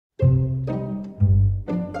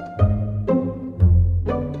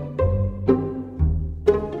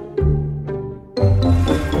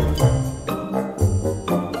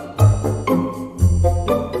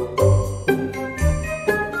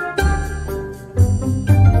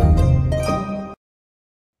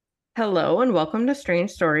Hello and welcome to Strange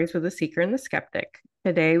Stories with the Seeker and the Skeptic.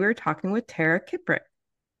 Today we're talking with Tara Kiprik.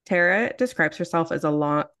 Tara describes herself as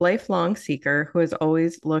a lifelong seeker who has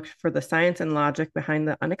always looked for the science and logic behind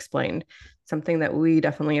the unexplained, something that we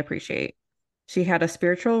definitely appreciate. She had a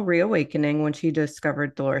spiritual reawakening when she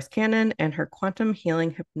discovered Dolores Cannon and her quantum healing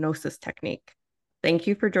hypnosis technique. Thank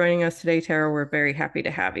you for joining us today, Tara. We're very happy to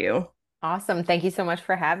have you. Awesome. Thank you so much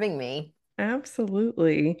for having me.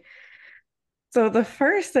 Absolutely. So the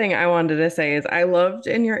first thing I wanted to say is I loved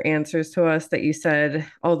in your answers to us that you said,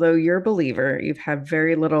 although you're a believer, you've had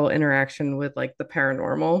very little interaction with like the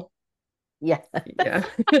paranormal. Yeah. Yeah.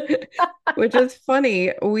 Which is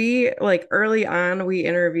funny. We like early on we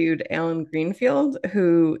interviewed Alan Greenfield,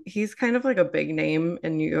 who he's kind of like a big name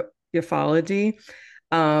in ufology.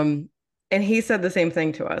 Um, and he said the same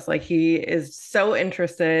thing to us. Like he is so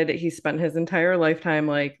interested. He spent his entire lifetime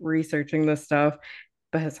like researching this stuff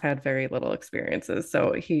but has had very little experiences.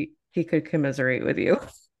 So he could commiserate with you.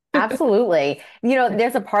 Absolutely.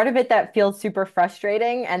 There's a part of it that feels super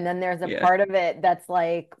frustrating, and then there's a Yeah. part of it that's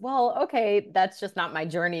like, well, okay, that's just not my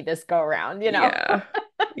journey this go around. Yeah.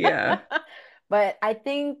 Yeah. But I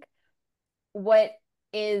think what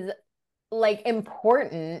is like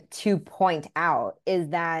important to point out is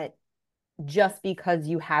that just because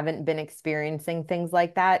you haven't been experiencing things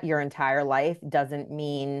like that your entire life doesn't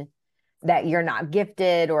mean that you're not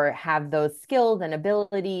gifted or have those skills and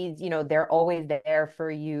abilities. They're always there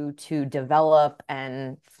for you to develop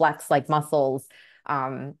and flex like muscles.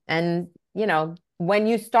 And when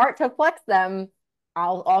you start to flex them,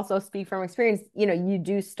 I'll also speak from experience, you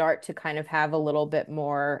do start to kind of have a little bit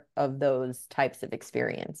more of those types of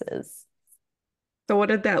experiences. So what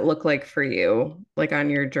did that look like for you? Like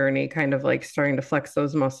on your journey, kind of like starting to flex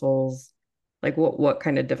those muscles? Like what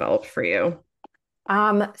kind of developed for you?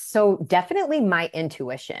 So definitely my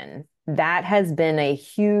intuition. That has been a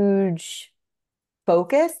huge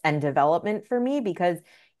focus and development for me because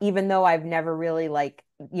even though I've never really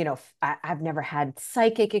I've never had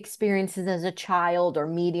psychic experiences as a child or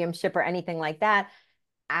mediumship or anything like that.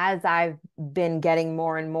 As I've been getting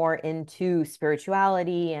more and more into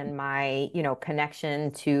spirituality and my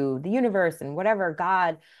connection to the universe and whatever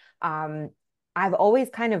God, um, I've always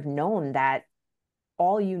kind of known that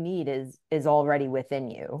all you need is already within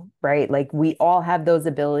you, right? Like we all have those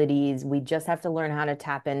abilities. We just have to learn how to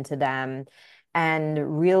tap into them.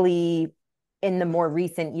 And really, in the more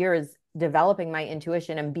recent years, developing my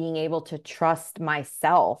intuition and being able to trust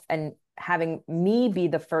myself and having me be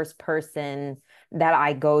the first person that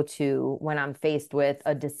I go to when I'm faced with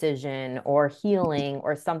a decision or healing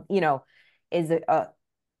or is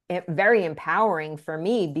very empowering for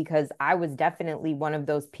me because I was definitely one of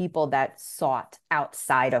those people that sought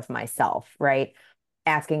outside of myself, right?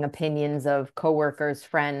 Asking opinions of coworkers,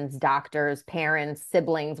 friends, doctors, parents,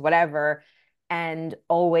 siblings, whatever, and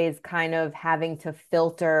always kind of having to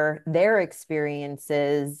filter their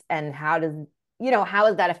experiences and how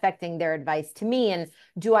is that affecting their advice to me? And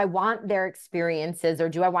do I want their experiences or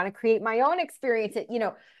do I want to create my own experience?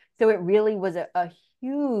 So it really was a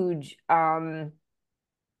huge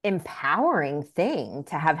empowering thing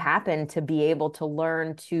to have happened to be able to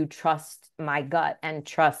learn to trust my gut and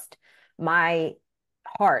trust my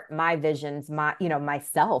heart, my visions,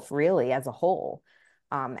 myself really as a whole.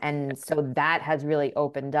 And so that has really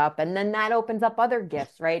opened up. And then that opens up other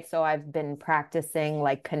gifts, right? So I've been practicing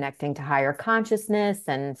like connecting to higher consciousness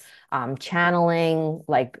and channeling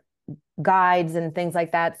like guides and things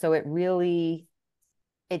like that. So it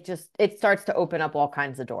starts to open up all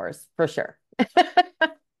kinds of doors for sure.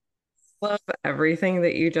 Love everything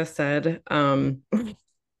that you just said.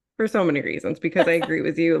 For so many reasons, because I agree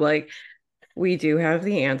with you. Like we do have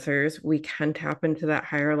the answers. We can tap into that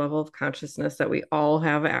higher level of consciousness that we all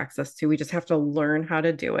have access to. We just have to learn how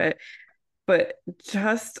to do it. But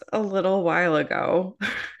just a little while ago,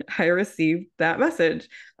 I received that message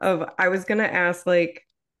of I was going to ask, like,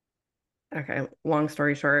 okay, long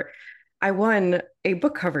story short, I won a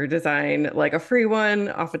book cover design, like a free one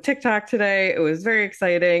off of TikTok today. It was very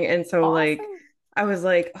exciting. And so, like, Awesome. I was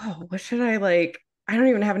like, oh, what should I like? I don't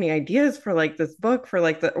even have any ideas for like this book for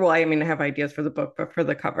like the, well, I mean, I have ideas for the book, but for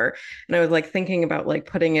the cover. And I was like thinking about like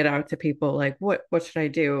putting it out to people, like, what should I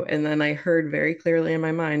do? And then I heard very clearly in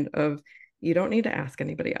my mind of, you don't need to ask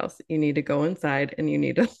anybody else. You need to go inside and you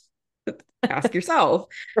need to ask yourself.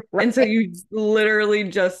 And so Right. you literally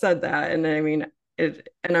just said that. And I mean,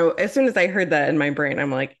 as soon as I heard that in my brain,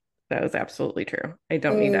 I'm like, that is absolutely true. I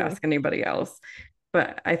don't need to Mm. ask anybody else.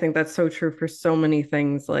 But I think that's so true for so many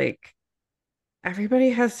things. Like everybody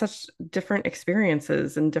has such different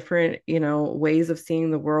experiences and different, ways of seeing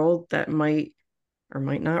the world that might or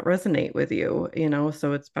might not resonate with you, you know,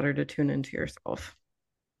 so it's better to tune into yourself.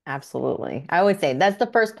 Absolutely. I always say that's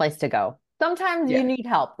the first place to go. Sometimes you Yeah, need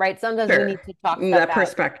help, right? Sometimes we sure. need to talk stuff That out.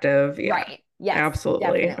 perspective. Yeah, Right. Yes,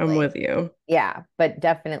 absolutely. I'm definitely. with you. Yeah, but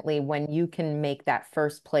definitely when you can make that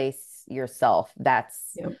first place yourself,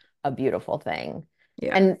 that's Yep. a beautiful thing.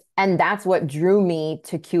 Yeah. And that's what drew me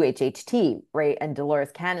to QHHT, right? And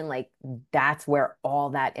Dolores Cannon, like that's where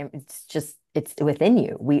all that it's just it's within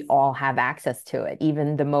you. We all have access to it.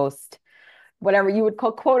 Even the most whatever you would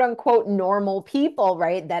call quote unquote normal people,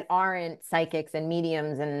 right? That aren't psychics and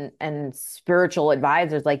mediums and spiritual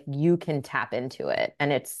advisors, like you can tap into it.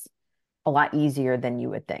 And it's a lot easier than you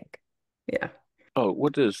would think. Yeah. Oh,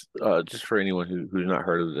 what does just for anyone who's not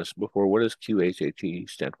heard of this before, what does QHHT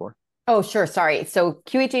stand for? Oh, sure. Sorry. So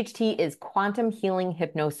QHHT is quantum healing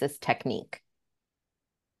hypnosis technique.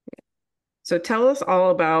 So tell us all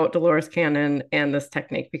about Dolores Cannon and this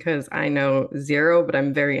technique because I know zero, but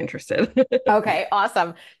I'm very interested. Okay,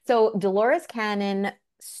 awesome. So Dolores Cannon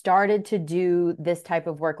started to do this type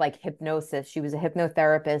of work like hypnosis. She was a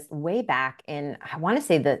hypnotherapist way back in, I want to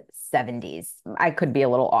say the 70s. I could be a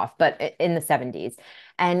little off, but in the 70s.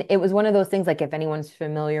 And it was one of those things like if anyone's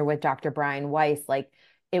familiar with Dr. Brian Weiss, like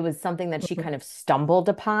it was something that she kind of stumbled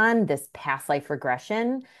upon, this past life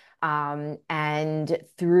regression. And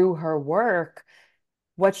through her work,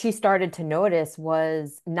 what she started to notice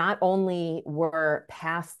was not only were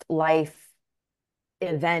past life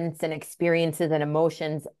events and experiences and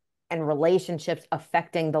emotions and relationships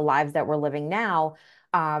affecting the lives that we're living now,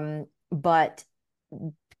 but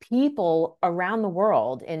people around the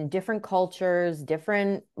world in different cultures,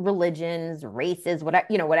 different religions, races,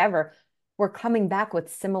 whatever, whatever, were coming back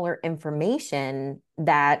with similar information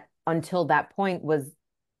that until that point was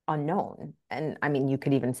unknown. And I mean, you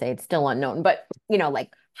could even say it's still unknown, but like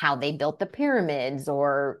how they built the pyramids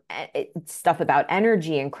or stuff about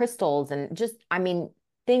energy and crystals and just, I mean,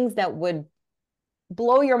 things that would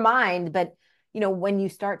blow your mind. But, when you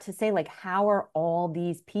start to say, like, how are all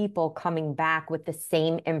these people coming back with the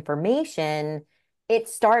same information? It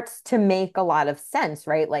starts to make a lot of sense,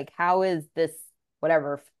 right? Like, how is this,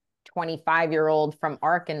 whatever, 25-year-old from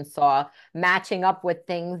Arkansas matching up with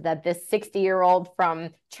things that this 60-year-old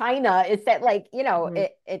from China is that, like, Mhm.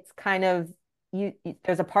 it's kind of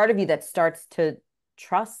there's a part of you that starts to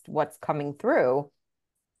trust what's coming through.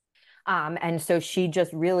 And so she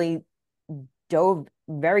just really dove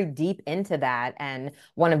very deep into that. And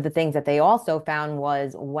one of the things that they also found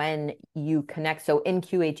was when you connect, so in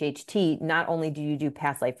QHHT, not only do you do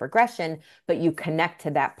past life regression, but you connect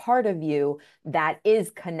to that part of you that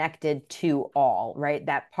is connected to all, right?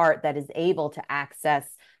 That part that is able to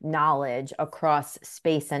access knowledge across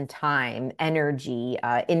space and time, energy,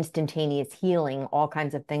 instantaneous healing, all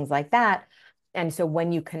kinds of things like that. And so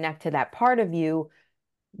when you connect to that part of you,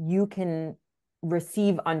 you can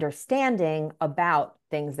receive understanding about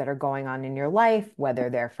things that are going on in your life, whether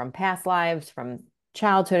they're from past lives, from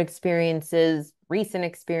childhood experiences, recent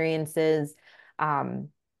experiences, and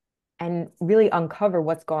really uncover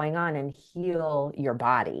what's going on and heal your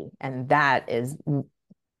body. And that is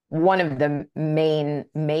one of the main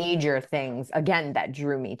major things, again, that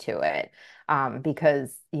drew me to it.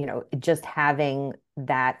 Because, just having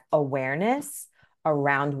that awareness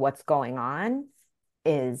around what's going on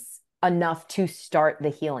is enough to start the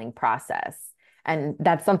healing process. And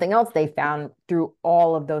that's something else they found through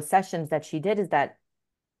all of those sessions that she did is that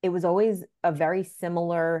it was always a very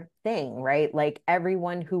similar thing, right? Like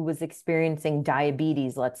everyone who was experiencing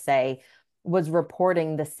diabetes, let's say, was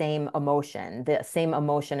reporting the same emotion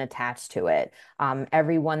attached to it.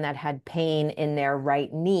 Everyone that had pain in their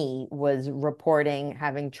right knee was reporting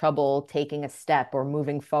having trouble taking a step or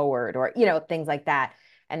moving forward or, things like that.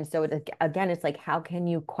 And so again, it's like, how can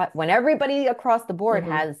you, when everybody across the board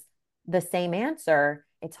Mhm. has the same answer,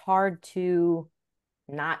 it's hard to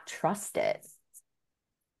not trust it.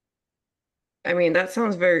 I mean,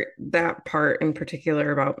 that part in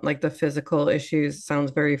particular about like the physical issues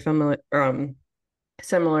sounds very familiar,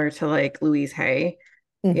 similar to like Louise Hay.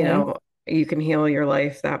 You Mm-hmm. know, You Can Heal Your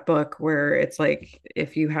Life, that book where it's like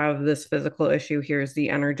if you have this physical issue, here's the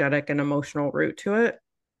energetic and emotional root to it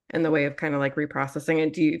and the way of kind of like reprocessing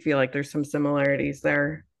it. Do you feel like there's some similarities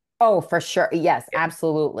there? Oh, for sure. Yes, Yeah.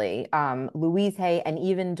 absolutely. Louise Hay and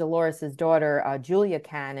even Dolores's daughter, Julia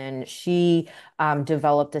Cannon, she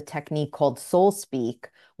developed a technique called Soul Speak,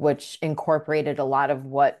 which incorporated a lot of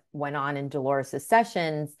what went on in Dolores's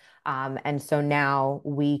sessions. And so now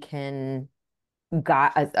we can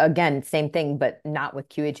got again, same thing, but not with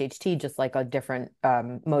QHHT, just like a different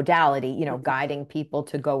modality, guiding people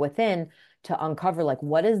to go within to uncover like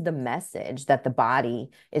what is the message that the body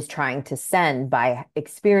is trying to send by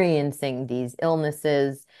experiencing these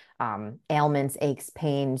illnesses, ailments, aches,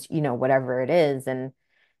 pains, whatever it is. And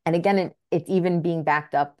again, it's even being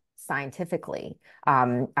backed up scientifically.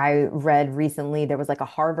 I read recently there was like a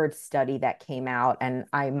Harvard study that came out, and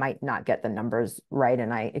I might not get the numbers right,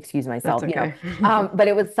 and I excuse That's myself, okay. but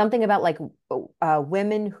it was something about like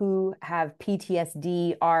women who have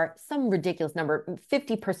PTSD are some ridiculous number,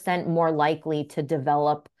 50% more likely to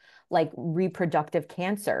develop like reproductive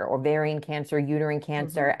cancer, ovarian cancer, uterine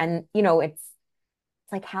cancer. And, it's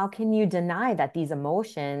like, how can you deny that these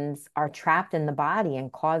emotions are trapped in the body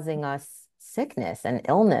and causing us sickness and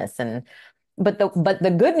illness? But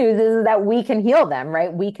the good news is that we can heal them,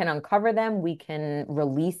 right? We can uncover them, we can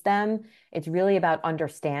release them. It's really about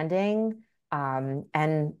understanding.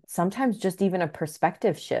 And sometimes just even a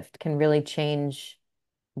perspective shift can really change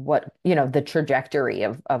the trajectory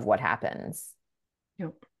of what happens.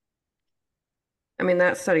 Yep. I mean,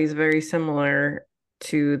 that study is very similar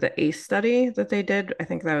to the ACE study that they did. I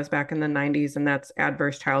think that was back in the 90s, and that's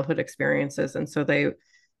adverse childhood experiences. And so they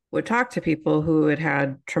would talk to people who had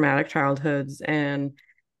had traumatic childhoods and,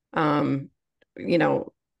 um, you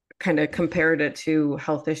know, kind of compared it to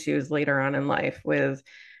health issues later on in life with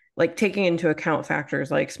like taking into account factors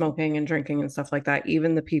like smoking and drinking and stuff like that.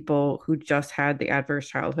 Even the people who just had the adverse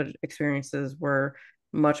childhood experiences were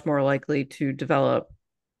much more likely to develop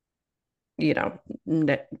you know,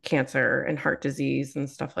 cancer and heart disease and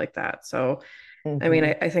stuff like that. So, I mean,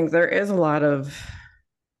 Mhm. I think there is a lot of,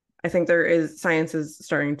 I think there is science is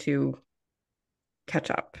starting to catch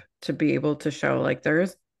up to be able to show like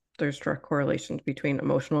there's direct correlations between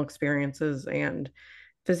emotional experiences and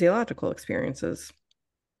physiological experiences.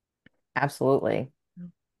 Absolutely.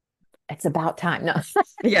 It's about time. No.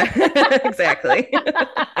 Yeah, exactly.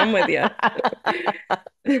 I'm with you.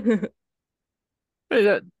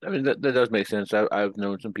 I mean, that does make sense. I've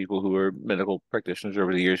known some people who are medical practitioners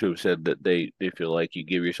over the years who have said that they feel like you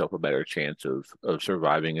give yourself a better chance of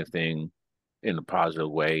surviving a thing in a positive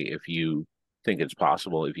way if you think it's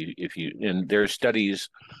possible. And there's studies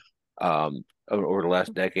over the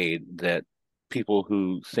last decade that people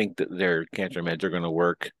who think that their cancer meds are going to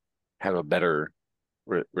work have a better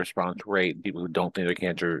response rate. People who don't think their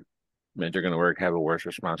cancer meds are going to work have a worse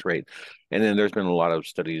response rate. And then there's been a lot of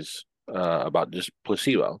studies about just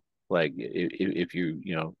placebo. Like if you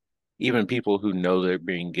even people who know they're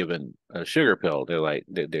being given a sugar pill, they're like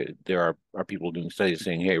there are people doing studies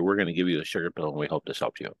saying, hey, we're going to give you a sugar pill and we hope this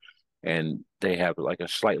helps you, and they have like a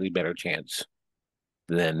slightly better chance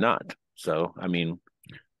than not. So I mean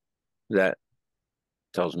that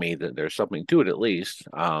tells me that there's something to it at least.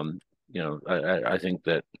 I think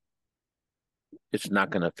that it's not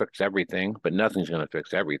going to fix everything, but nothing's going to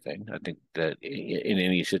fix everything. I think that in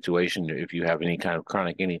any situation, if you have any kind of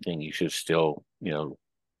chronic anything, you should still,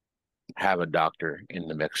 have a doctor in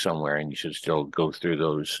the mix somewhere, and you should still go through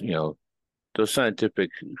those, those scientific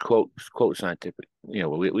quote scientific.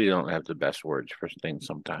 We don't have the best words for things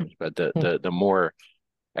sometimes, but the more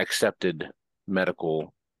accepted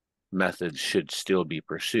medical methods should still be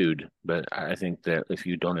pursued. But I think that if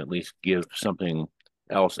you don't at least give something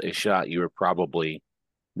else a shot, you are probably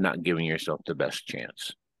not giving yourself the best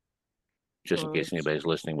chance. Just in Well, case anybody's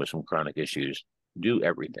listening with some chronic issues, do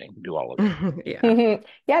everything, do all of it. yeah.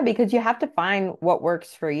 Yeah, because you have to find what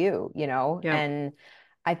works for you, Yep. and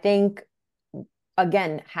I think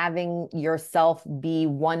again, having yourself be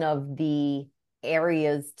one of the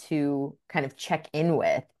areas to kind of check in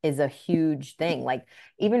with is a huge thing. Like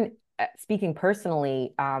even speaking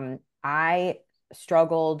personally, I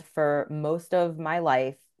struggled for most of my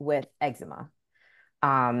life with eczema,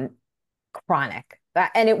 um, chronic.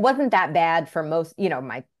 And it wasn't that bad for most,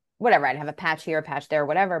 my whatever, I'd have a patch here, a patch there,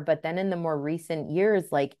 whatever. But then in the more recent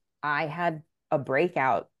years, like I had a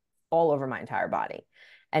breakout all over my entire body.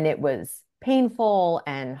 And it was painful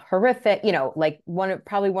and horrific, like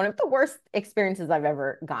probably one of the worst experiences I've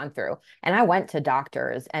ever gone through. And I went to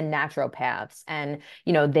doctors and naturopaths, and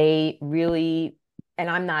they really, and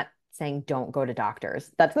I'm not saying don't go to doctors.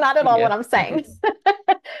 That's not at all what Yeah. I'm saying.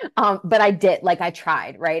 But I did, like I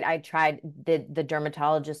tried, right? I tried, the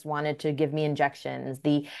dermatologist wanted to give me injections.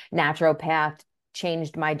 The naturopath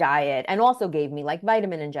changed my diet and also gave me like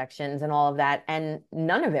vitamin injections and all of that. And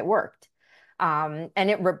none of it worked. And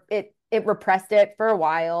it repressed it for a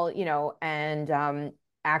while, and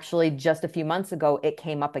actually just a few months ago, it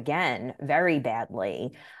came up again very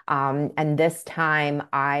badly. And this time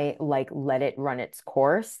I like let it run its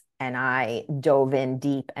course and I dove in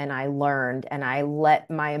deep and I learned and I let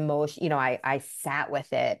my emotion, I sat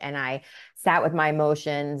with it and I sat with my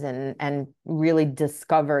emotions and really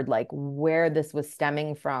discovered like where this was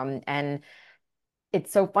stemming from. And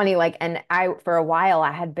it's so funny, like, and I, for a while,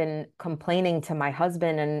 I had been complaining to my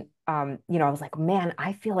husband, and, I was like, man,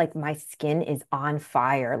 I feel like my skin is on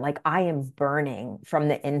fire. Like, I am burning from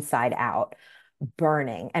the inside out,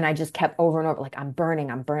 burning. And I just kept over and over, like, I'm burning,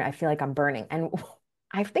 I'm burning. I feel like I'm burning. And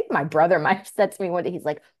I think my brother might have said to me one day, he's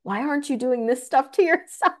like, why aren't you doing this stuff to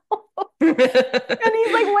yourself? And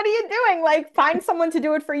he's like, what are you doing? Like, find someone to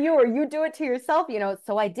do it for you or you do it to yourself,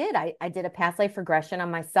 So I did. I did a past life regression on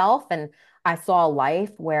myself and I saw a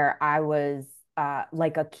life where I was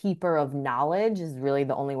like a keeper of knowledge is really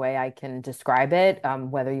the only way I can describe it,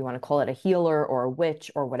 whether you want to call it a healer or a witch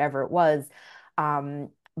or whatever it was.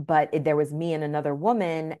 There was me and another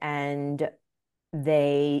woman, and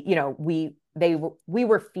we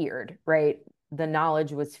were feared, right? The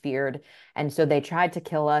knowledge was feared. And so they tried to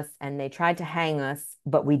kill us and they tried to hang us,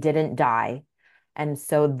 but we didn't die. And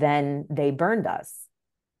so then they burned us.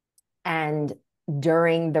 And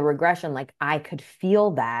during the regression, like I could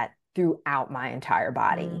feel that throughout my entire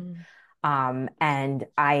body. Mm. And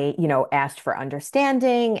I, asked for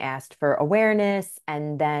understanding, asked for awareness,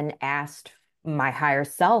 and then asked my higher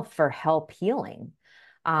self for help healing.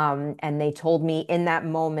 And they told me in that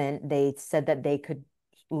moment, they said that they could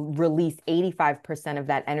release 85% of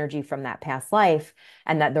that energy from that past life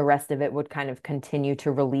and that the rest of it would kind of continue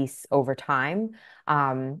to release over time.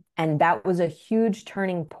 And that was a huge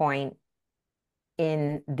turning point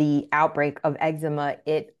in the outbreak of eczema.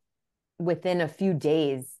 It within a few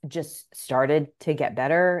days just started to get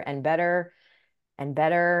better and better and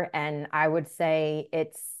better. And I would say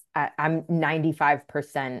I'm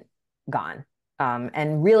 95% gone.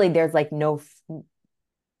 And really there's like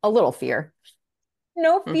a little fear,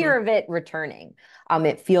 no fear Mhm. of it returning.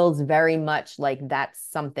 It feels very much like that's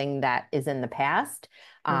something that is in the past,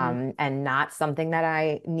 Mhm. and not something that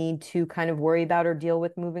I need to kind of worry about or deal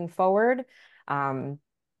with moving forward. Um,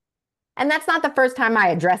 and that's not the first time I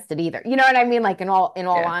addressed it either. You know what I mean? Like in all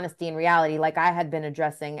Yeah. honesty and reality, like I had been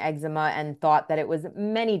addressing eczema and thought that it was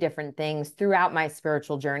many different things throughout my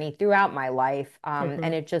spiritual journey, throughout my life. And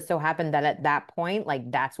Mhm. it just so happened that at that point,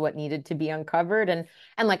 like that's what needed to be uncovered. And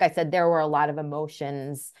like I said, there were a lot of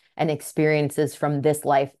emotions and experiences from this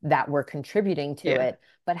life that were contributing to Yeah. it.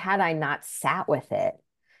 But had I not sat with it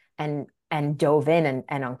and dove in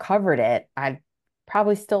and uncovered it, I'd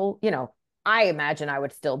probably still, I imagine I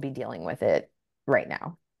would still be dealing with it right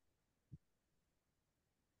now.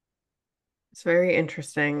 It's very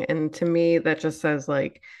interesting. And to me, that just says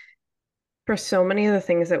like for so many of the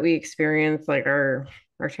things that we experience, like our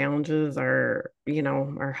challenges, our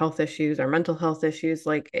health issues, our mental health issues,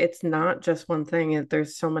 like it's not just one thing.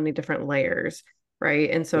 There's so many different layers, right?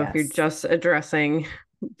 And so if you're Yes, just addressing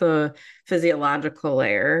the physiological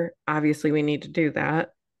layer, obviously we need to do that,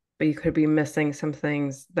 but you could be missing some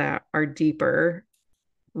things that are deeper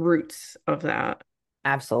roots of that.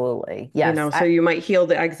 absolutely. Yes. So you might heal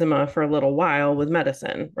the eczema for a little while with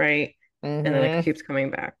medicine, right? And then it Mhm. keeps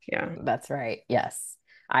coming back. Yeah. That's right. Yes.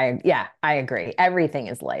 Yeah, I agree. Everything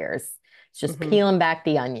is layers. It's just Hmm. peeling back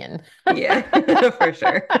the onion. Yeah, for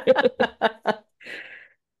sure.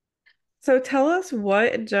 So tell us,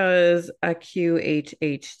 what does a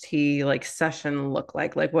QHHT like session look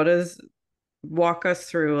like? Like walk us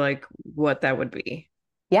through like what that would be.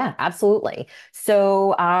 Yeah, absolutely.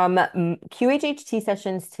 So, QHHT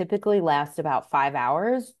sessions typically last about 5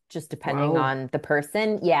 hours, just depending Whoa. on the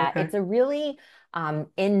person. Yeah, Okay. it's a really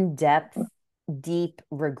in-depth, deep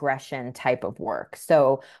regression type of work.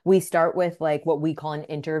 So we start with like what we call an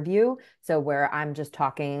interview. So where I'm just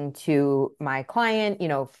talking to my client,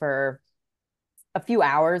 for a few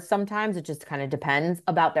hours sometimes. It just kind of depends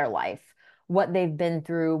about their life, what they've been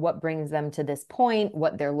through, what brings them to this point,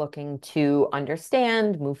 what they're looking to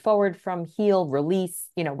understand, move forward from, heal, release,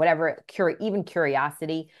 whatever, even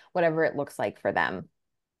curiosity, whatever it looks like for them.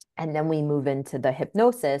 And then we move into the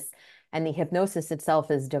hypnosis. And the hypnosis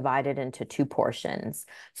itself is divided into two portions.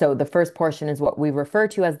 So the first portion is what we refer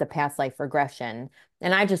to as the past life regression.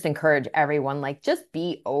 And I just encourage everyone, like, just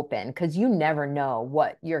be open because you never know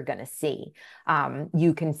what you're going to see.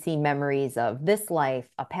 You can see memories of this life,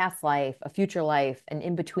 a past life, a future life, an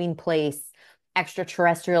in between place,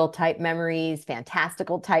 extraterrestrial type memories,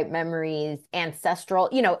 fantastical type memories, ancestral.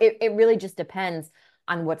 It really just depends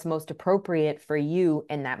on what's most appropriate for you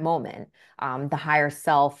in that moment. The higher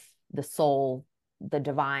self, the soul, the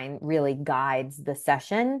divine really guides the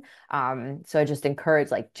session. So I just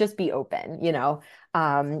encourage, like, just be open,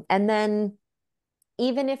 and then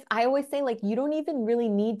even if I always say, like, you don't even really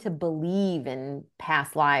need to believe in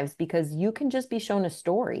past lives, because you can just be shown a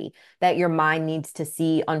story that your mind needs to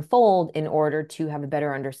see unfold in order to have a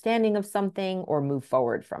better understanding of something or move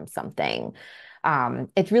forward from something.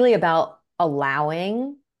 It's really about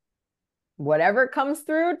allowing whatever comes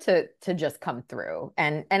through to just come through.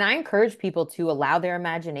 And I encourage people to allow their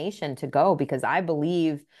imagination to go, because I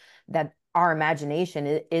believe that our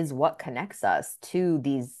imagination is what connects us to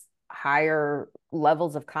these higher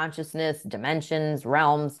levels of consciousness, dimensions,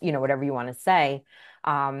 realms, whatever you want to say.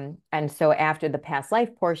 And so after the past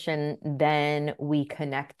life portion, then we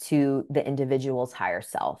connect to the individual's higher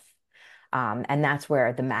self. And that's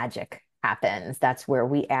where the magic happens. That's where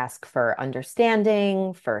we ask for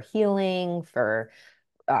understanding, for healing, for,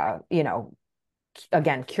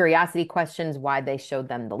 again, curiosity questions, why they showed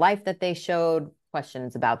them the life that they showed,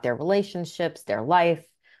 questions about their relationships, their life,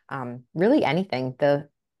 really anything. The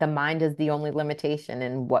mind is the only limitation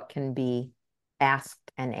in what can be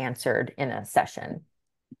asked and answered in a session.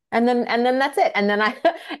 And then that's it. And then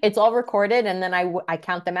it's all recorded. And then I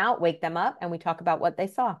count them out, wake them up, and we talk about what they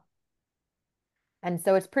saw. And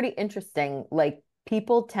so it's pretty interesting. Like,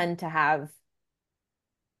 people tend to have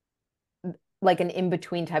like an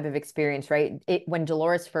in-between type of experience, right? When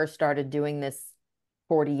Dolores first started doing this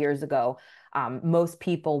 40 years ago, most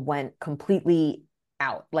people went completely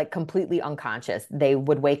out, like completely unconscious. They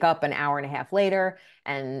would wake up an hour and a half later,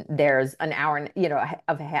 and there's an hour and an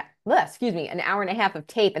hour and a half of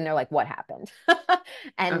tape, and they're like, "What happened?"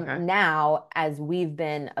 And Okay. now, as we've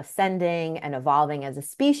been ascending and evolving as a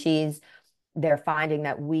species, they're finding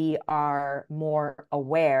that we are more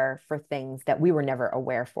aware for things that we were never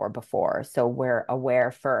aware for before. So we're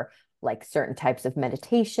aware for like certain types of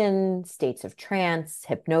meditation, states of trance,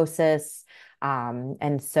 hypnosis.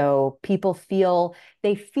 And so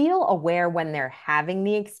they feel aware when they're having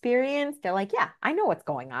the experience. They're like, yeah, I know what's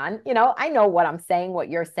going on. I know what I'm saying, what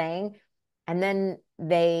you're saying. And then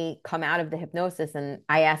they come out of the hypnosis, and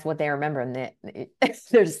I ask what they remember, and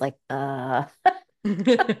they're just like,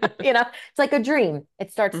 it's like a dream.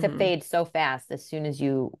 It starts to Hmm. fade so fast as soon as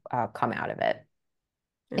you come out of it.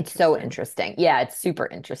 It's so Interesting. interesting. Yeah, it's super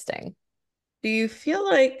interesting. Do you feel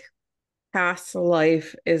like past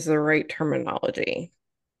life is the right terminology?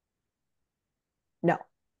 No.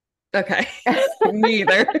 Okay. Me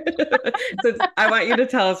either. So I want you to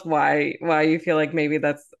tell us why you feel like maybe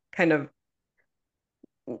that's kind of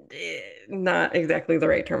not exactly the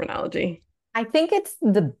right terminology. I think it's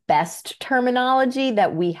the best terminology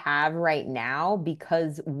that we have right now,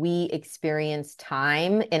 because we experience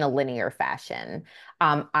time in a linear fashion.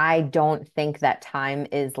 I don't think that time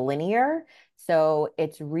is linear. So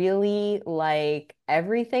it's really like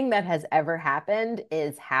everything that has ever happened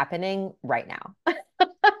is happening right now.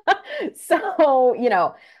 So,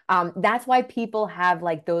 that's why people have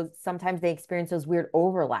like those, sometimes they experience those weird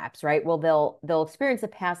overlaps, right? Well, they'll experience a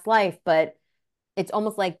past life, but it's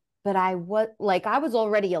almost like, but I was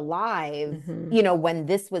already alive, Hmm. when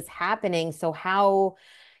this was happening. So how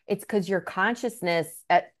it's because your consciousness,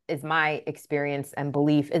 is my experience and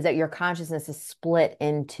belief, is that your consciousness is split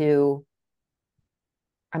into,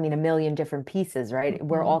 I mean, a million different pieces, right?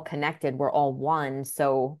 We're Hmm. all connected, we're all one.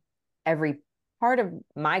 So every part of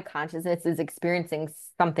my consciousness is experiencing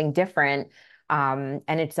something different. And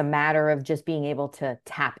it's a matter of just being able to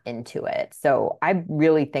tap into it. So I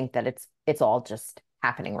really think that it's all just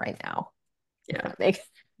happening right now. If Yeah, that makes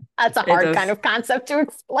That's a it hard kind does. of concept to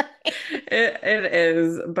explain. It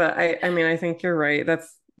is, but I mean I think you're right.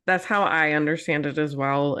 That's how I understand it as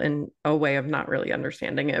well, in a way of not really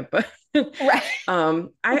understanding it. But Right.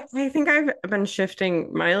 I think I've been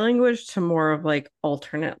shifting my language to more of like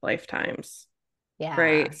alternate lifetimes. Yeah.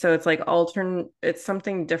 Right. So it's like alternate, it's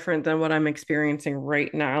something different than what I'm experiencing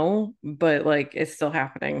right now, but like it's still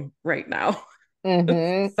happening right now,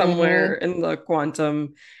 Mm-hmm. somewhere Mm-hmm. in the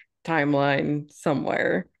quantum timeline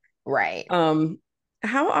somewhere. Right. Um,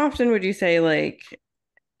 how often would you say, like,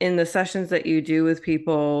 in the sessions that you do with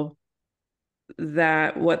people,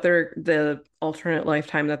 that what the alternate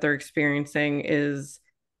lifetime that they're experiencing is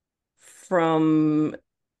from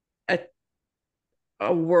a,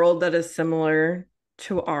 a world that is similar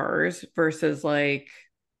to ours versus like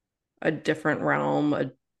a different realm, a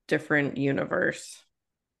different universe?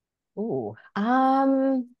 Ooh.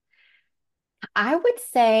 I would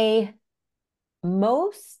say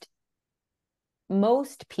most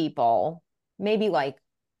most people, maybe like,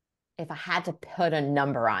 if I had to put a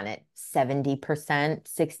number on it, 70%,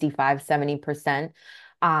 65, 70%,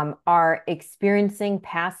 are experiencing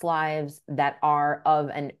past lives that are of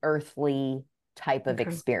an earthly type of Okay.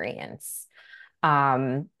 experience.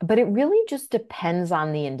 But it really just depends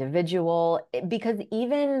on the individual because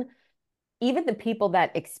even the people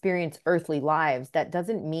that experience earthly lives, that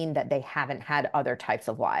doesn't mean that they haven't had other types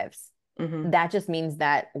of lives. Hmm. That just means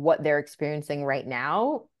that what they're experiencing right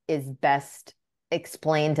now is best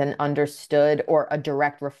explained and understood or a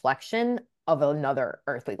direct reflection of another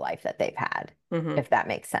earthly life that they've had, Hmm. if that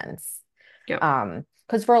makes sense. Yep.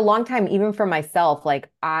 Because for a long time, even for myself, like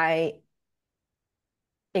I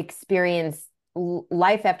experienced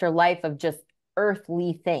life after life of just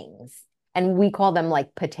earthly things. And we call them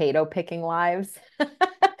like potato picking lives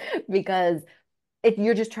because if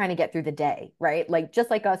you're just trying to get through the day, right? Like just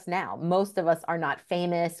like us now, most of us are not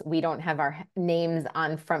famous. We don't have our names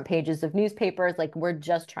on front pages of newspapers. Like we're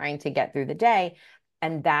just trying to get through the day.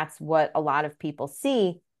 And that's what a lot of people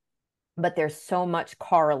see. But there's so much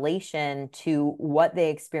correlation to what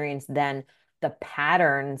they experience then, the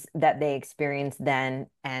patterns that they experience then.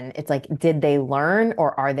 And it's like, did they learn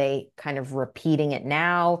or are they kind of repeating it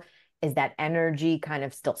now? Is that energy kind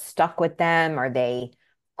of still stuck with them? Are they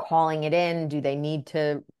calling it in? Do they need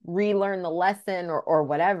to relearn the lesson or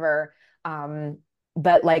whatever? Um,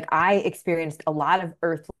 but like I experienced a lot of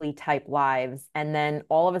earthly type lives, and then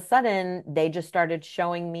all of a sudden they just started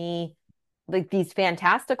showing me like these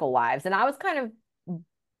fantastical lives. And I was kind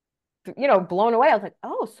of, blown away. I was like,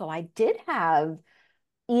 oh, so I did have,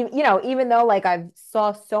 even though like I've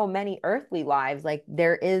saw so many earthly lives, like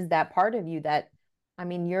there is that part of you that, I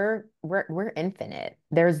mean, we're infinite.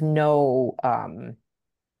 There's no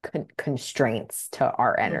constraints to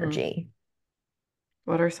our Hmm. energy.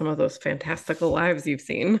 What are some of those fantastical lives you've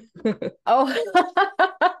seen? Oh,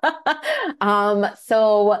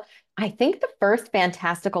 so I think the first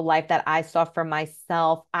fantastical life that I saw for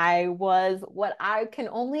myself, I was what I can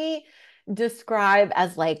only describe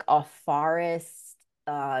as like a forest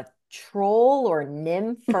troll or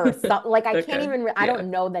nymph or something. Like I can't Okay. even, I Yeah. don't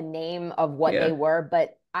know the name of what they Yeah. were,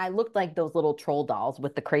 but I looked like those little troll dolls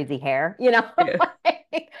with the crazy hair, you know? Yeah.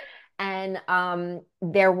 And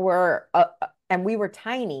and we were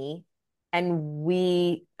tiny and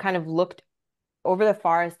we kind of looked over the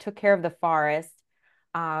forest, took care of the forest.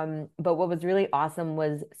 But what was really awesome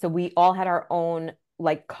was so we all had our own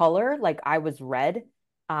like color, like I was red.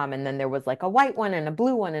 And then there was like a white one and a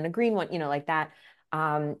blue one and a green one, like that.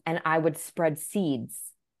 And I would spread seeds.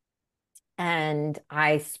 And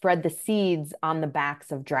I spread the seeds on the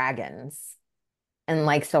backs of dragons. And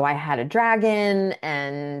like, so I had a dragon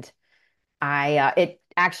and it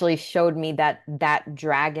actually showed me that that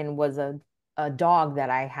dragon was a dog that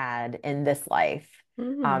I had in this life,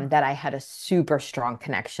 Hmm. that I had a super strong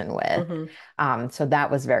connection with. Hmm. So that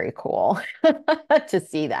was very cool to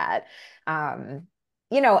see that. And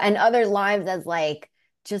other lives as like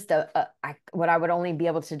just what I would only be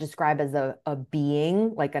able to describe as a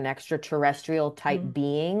being, like an extraterrestrial type Hmm.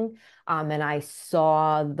 being. And I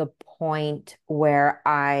saw the point where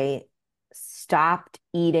I stopped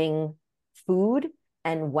eating food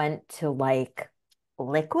and went to like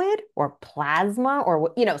liquid or plasma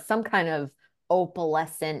or some kind of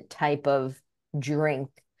opalescent type of drink.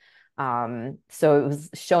 So it was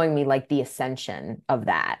showing me like the ascension of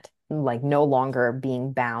that, like no longer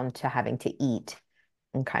being bound to having to eat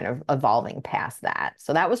and kind of evolving past that.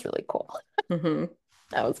 So that was really cool. Hmm.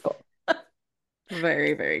 That was cool.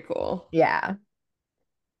 Very, very cool. Yeah.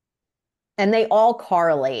 And they all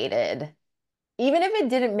correlated even if it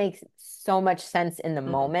didn't make so much sense in the Hmm.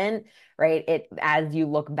 moment, right? It as you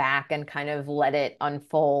look back and kind of let it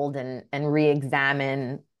unfold and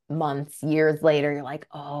re-examine months, years later, you're like,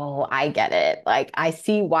 oh, I get it. Like I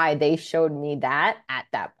see why they showed me that at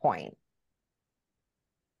that point.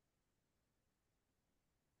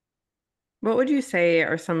 What would you say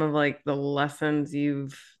are some of like the lessons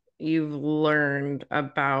you've learned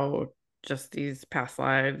about just these past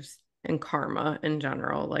lives and karma in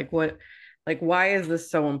general? Like why is this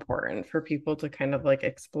so important for people to kind of like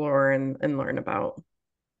explore and learn about?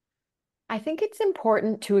 I think it's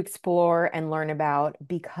important to explore and learn about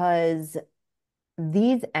because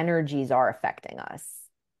these energies are affecting us.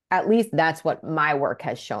 At least that's what my work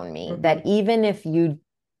has shown me, that Hmm. even if you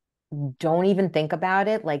don't even think about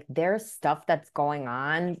it. Like there's stuff that's going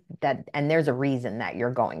on and there's a reason that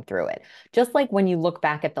you're going through it. Just like when you look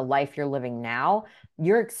back at the life you're living now,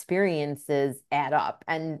 your experiences add up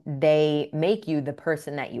and they make you the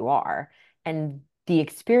person that you are. And the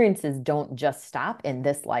experiences don't just stop in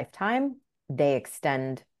this lifetime, they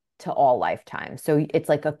extend to all lifetimes. So it's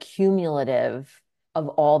like a cumulative of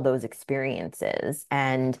all those experiences.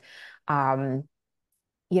 And, um,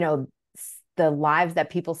 you know, the lives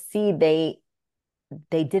that people see, they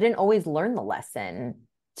didn't always learn the lesson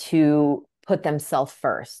to put themselves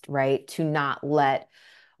first, right? To not let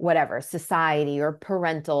whatever society or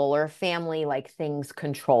parental or family like things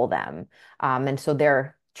control them. And so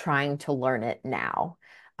they're trying to learn it now.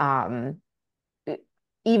 Um,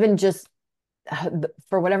 even just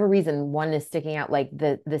for whatever reason, one is sticking out like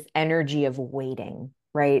this energy of waiting,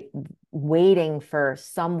 right? Waiting for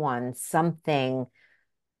someone, something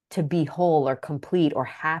to be whole or complete or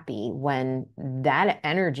happy when that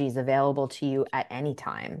energy is available to you at any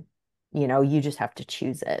time. You just have to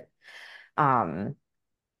choose it. Um,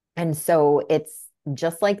 and so it's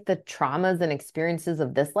just like the traumas and experiences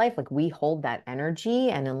of this life, like we hold that energy,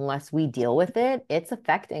 and unless we deal with it, it's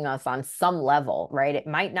affecting us on some level, right? It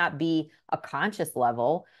might not be a conscious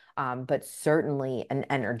level, but certainly an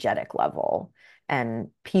energetic level. And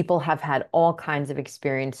people have had all kinds of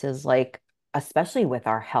experiences, like, especially with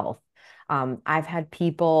our health. I've had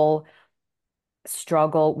people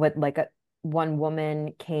struggle with like one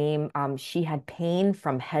woman came, she had pain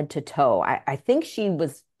from head to toe. I think she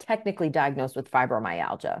was technically diagnosed with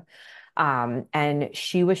fibromyalgia. And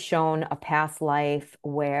she was shown a past life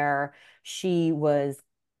where she was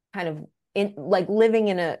kind of in like living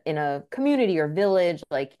in a community or village,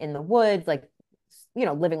 like in the woods, like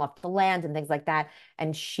living off the land and things like that.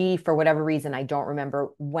 And she, for whatever reason, I don't remember,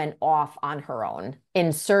 went off on her own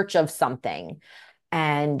in search of something,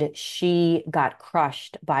 and she got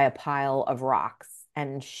crushed by a pile of rocks,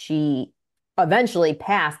 and she eventually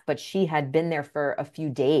passed, but she had been there for a few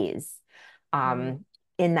days, Mm.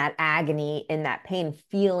 in that agony, in that pain,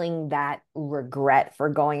 feeling that regret for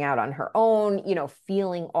going out on her own,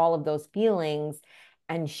 feeling all of those feelings,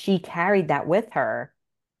 and she carried that with her.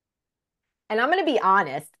 And I'm going to be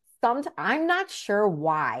honest, I'm not sure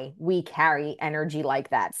why we carry energy like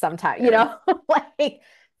that sometimes, Yeah. like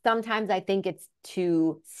sometimes I think it's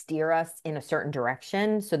to steer us in a certain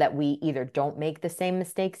direction so that we either don't make the same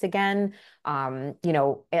mistakes again. A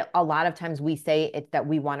lot of times we say it's that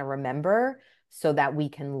we want to remember so that we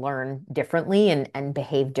can learn differently and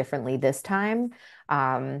behave differently this time.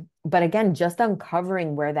 But again, just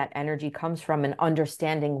uncovering where that energy comes from and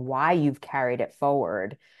understanding why you've carried it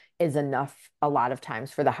forward is enough a lot of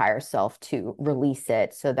times for the higher self to release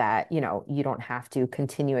it so that, you don't have to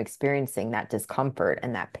continue experiencing that discomfort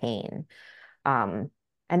and that pain. Um,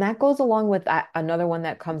 and that goes along with another one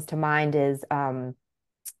that comes to mind is I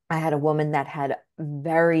had a woman that had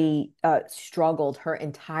very struggled her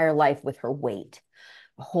entire life with her weight.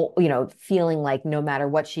 Feeling like no matter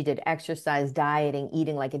what she did, exercise, dieting,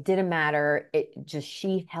 eating, like it didn't matter.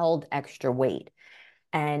 She held extra weight.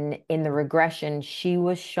 And in the regression, she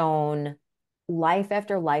was shown life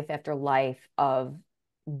after life after life of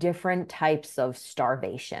different types of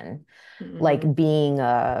starvation, Mm. like being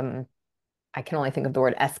I can only think of the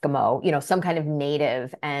word Eskimo, some kind of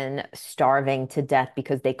native and starving to death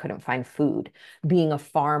because they couldn't find food, being a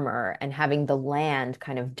farmer and having the land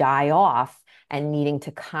kind of die off and needing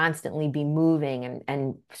to constantly be moving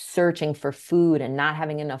and searching for food and not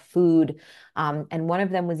having enough food. And one of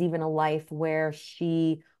them was even a life where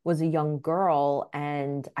she was a young girl,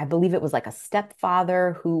 and I believe it was like a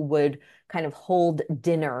stepfather who would kind of hold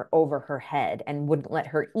dinner over her head and wouldn't let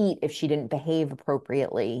her eat if she didn't behave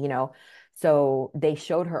appropriately. So they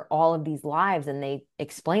showed her all of these lives, and they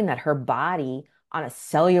explained that her body on a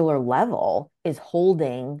cellular level is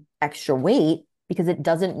holding extra weight because it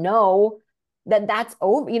doesn't know that that's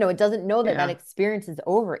over. It doesn't know that that Yeah. experience is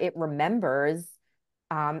over. It remembers.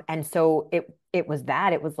 And so it was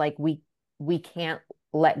that. It was like we can't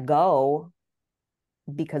let go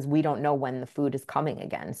because we don't know when the food is coming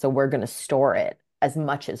again. So we're going to store it as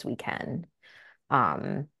much as we can.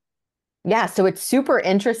 Um, yeah, so it's super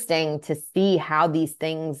interesting to see how these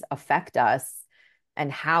things affect us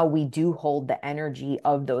and how we do hold the energy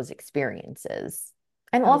of those experiences.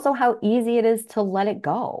 And Yep. also how easy it is to let it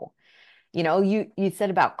go. You said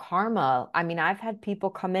about karma. I mean, I've had people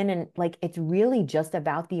come in and like it's really just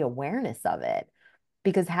about the awareness of it.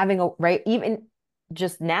 Because having a right, even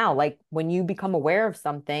just now, like when you become aware of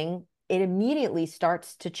something, it immediately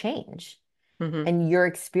starts to change Hmm. and your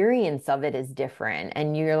experience of it is different,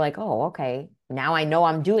 and you're like, oh, okay, now I know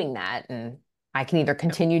I'm doing that, and I can either Yep.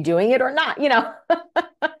 continue doing it or not.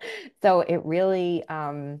 So it really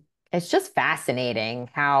it's just fascinating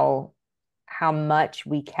how much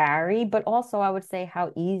we carry, but also I would say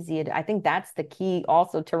how easy it. I think that's the key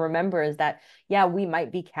also to remember is that yeah, we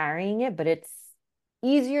might be carrying it, but it's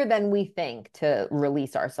easier than we think to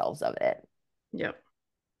release ourselves of it. Yep.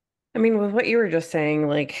 I mean, with what you were just saying,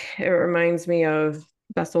 like it reminds me of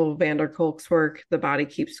Bessel van der Kolk's work, The Body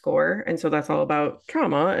Keeps Score. And so that's all about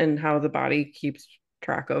trauma and how the body keeps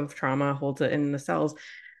track of trauma, holds it in the cells.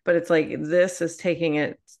 But it's like this is taking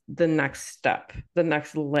it the next step, the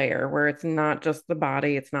next layer, where it's not just the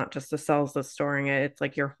body, it's not just the cells that's storing it, it's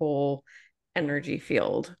like your whole energy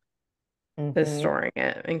field is Hmm. storing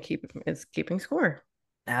it and keeping score.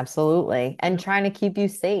 Absolutely. And Yeah. trying to keep you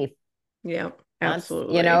safe. Yeah, That's,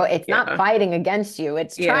 you know, absolutely. it's not Yeah. fighting against you.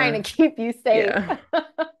 It's trying Yeah. to keep you safe.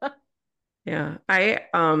 Yeah. Yeah.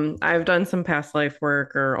 I've done some past life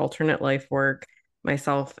work or alternate life work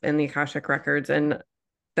myself in the Akashic records, and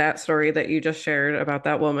that story that you just shared about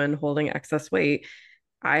that woman holding excess weight,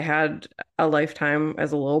 I had a lifetime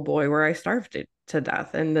as a little boy where I starved it to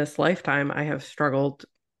death. And this lifetime I have struggled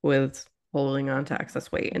with holding on to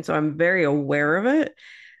excess weight. And so I'm very aware of it.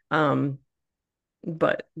 Um,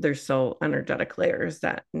 but there's still energetic layers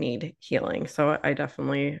that need healing. So I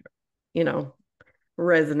definitely, you know,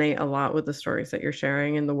 resonate a lot with the stories that you're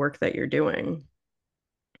sharing and the work that you're doing.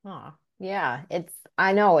 Oh, yeah,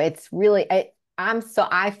 I know it's really,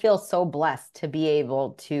 I feel so blessed to be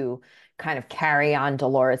able to kind of carry on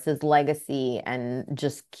Dolores's legacy and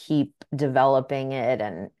just keep developing it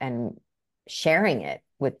and sharing it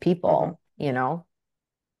with Mhm. people, you know?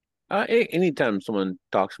 Anytime someone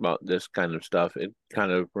talks about this kind of stuff, it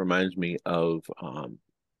kind of reminds me of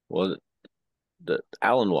well, the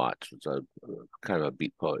Alan Watts was a kind of a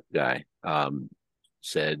beat poet guy.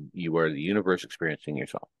 Said you are the universe experiencing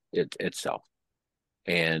yourself, itself,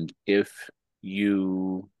 and if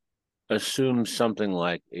you assume something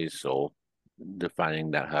like a soul,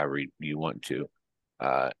 defining that however you want to,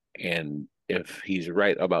 uh, and if he's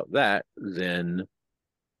right about that, then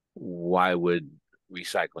why would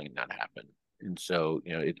recycling not happen? And so,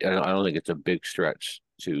 I don't think it's a big stretch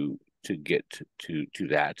to get to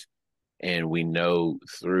that. And we know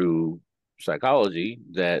through psychology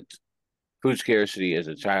that food scarcity as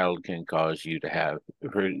a child can cause you to have,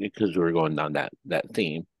 because we're going down that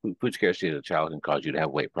theme. Food scarcity as a child can cause you to have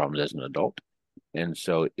weight problems as an adult. And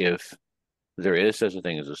so, if there is such a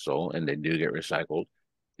thing as a soul, and they do get recycled,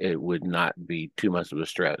 it would not be too much of a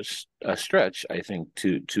stretch, I think,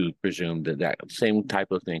 to presume that that same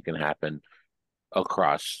type of thing can happen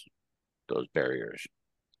across those barriers,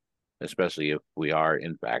 especially if we are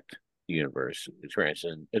in fact the universe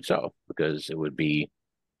experiencing itself, because it would be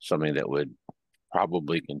something that would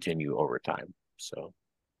probably continue over time. So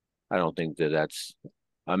I don't think that that's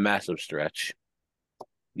a massive stretch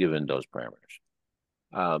given those parameters.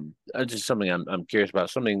 It's just something I'm curious about.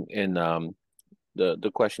 Something in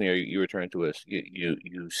the questionnaire you returned to us,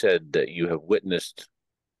 you said that you have witnessed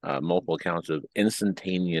multiple accounts of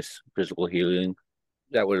instantaneous physical healing.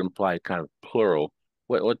 That would imply kind of plural.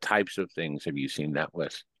 What types of things have you seen that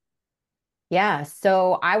with? Yeah,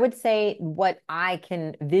 so I would say what I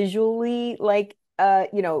can visually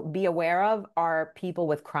be aware of are people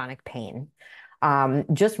with chronic pain.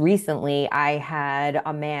 Just recently, I had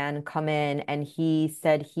a man come in and he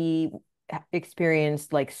said he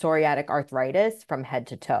experienced like psoriatic arthritis from head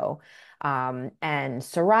to toe, and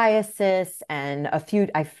psoriasis and a few,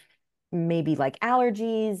 maybe like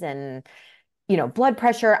allergies and blood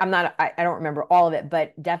pressure. I don't remember all of it,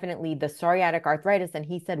 but definitely the psoriatic arthritis. And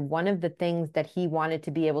he said one of the things that he wanted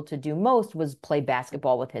to be able to do most was play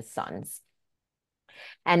basketball with his sons.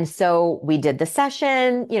 And so we did the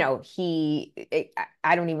session.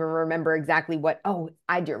 I don't even remember exactly oh,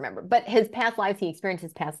 I do remember, but his past lives, he experienced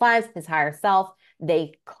his past lives, his higher self.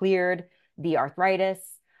 They cleared the arthritis.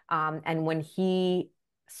 And when he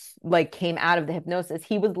like came out of the hypnosis,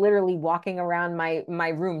 he was literally walking around my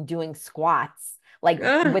room doing squats, like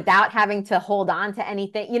Ah, without having to hold on to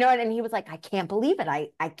anything, and he was like, I can't believe it.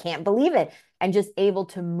 I can't believe it. And just able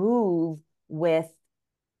to move with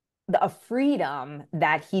a freedom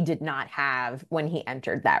that he did not have when he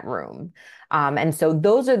entered that room. And so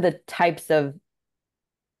those are the types of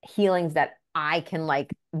healings that I can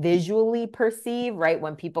like visually perceive, right?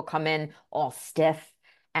 When people come in all stiff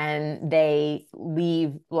and they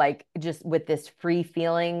leave like just with this free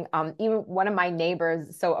feeling. Even one of my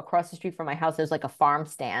neighbors, so across the street from my house, there's like a farm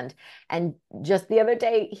stand. And just the other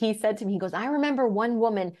day, he said to me, he goes, I remember one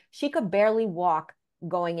woman, she could barely walk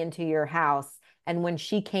going into your house. And when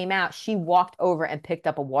she came out, she walked over and picked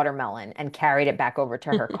up a watermelon and carried it back over to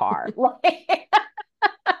her car.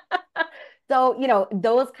 So,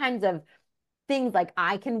 those kinds of things like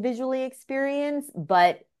I can visually experience,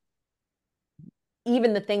 but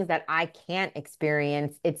even the things that I can't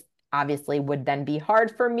experience, it's obviously would then be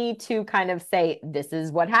hard for me to kind of say, this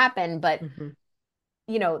is what happened. But, mhm.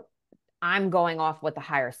 you know, I'm going off what the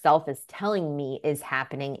higher self is telling me is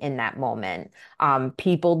happening in that moment.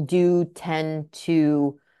 People do tend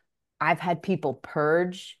to, I've had people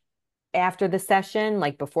purge after the session,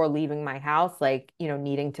 like before leaving my house, like,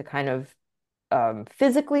 needing to kind of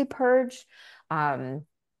physically purge. Um,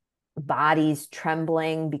 Bodies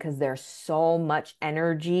trembling because there's so much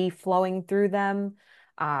energy flowing through them.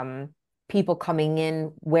 Um, People coming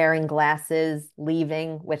in wearing glasses,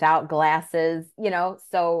 leaving without glasses,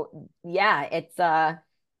 So yeah, it's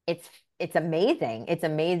it's amazing. It's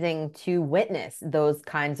amazing to witness those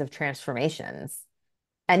kinds of transformations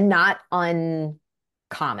and not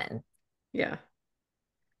uncommon. Yeah.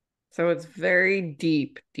 So it's very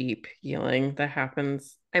deep, deep healing that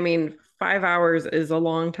happens. I mean, 5 hours is a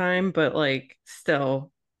long time, but like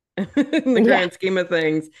still, in the Yeah. grand scheme of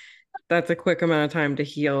things, that's a quick amount of time to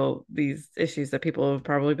heal these issues that people have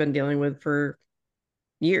probably been dealing with for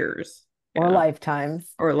years. Or Yeah.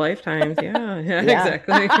 lifetimes. Or lifetimes. Yeah. Yeah, Yeah.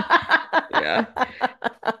 exactly. Yeah.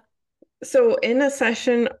 So in a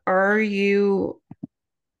session, are you,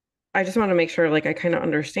 I just want to make sure like I kind of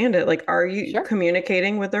understand it. Like, are you Sure.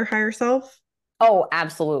 communicating with their higher self? Oh, You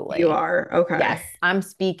absolutely. are. Okay. Yes, I'm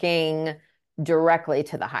speaking directly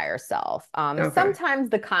to the higher self. Okay. Sometimes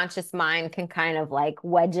the conscious mind can kind of like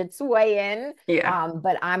wedge its way in, Yeah.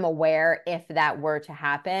 but I'm aware if that were to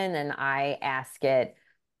happen, and I ask it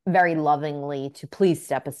very lovingly to please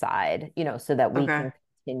step aside, so that we Okay. can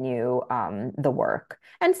continue the work.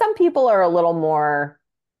 And some people are a little more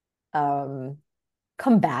um,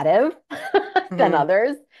 combative than Hmm.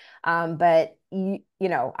 others. But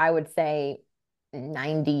I would say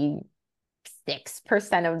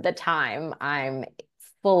 96% of the time I'm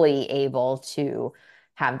fully able to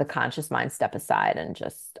have the conscious mind step aside and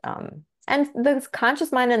just and the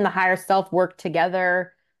conscious mind and the higher self work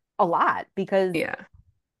together a lot because Yeah.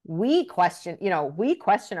 we question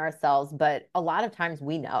ourselves, but a lot of times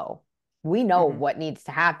we know Hmm. what needs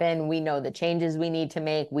to happen, we know the changes we need to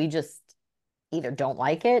make, we just either don't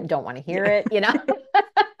like it, don't want to hear Yeah. it.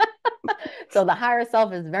 So the higher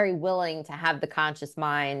self is very willing to have the conscious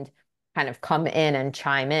mind kind of come in and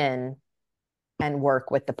chime in and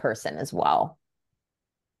work with the person as well.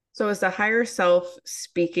 So is the higher self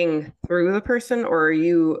speaking through the person, or are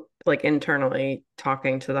you like internally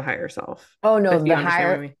talking to the higher self? Oh no, If you the understand what I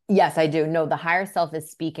higher, mean. yes, I do. No, the higher self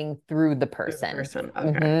is speaking through the Through the person. person.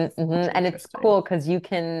 Okay. And it's Interesting. cool because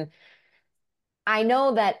I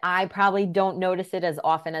know that I probably don't notice it as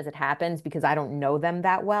often as it happens because I don't know them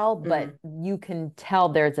that well, but Hmm. you can tell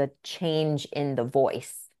there's a change in the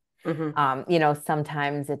voice. Hmm.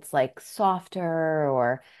 Sometimes it's like softer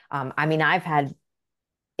or I mean, I've had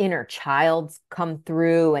inner childs come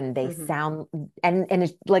through and they Hmm. sound and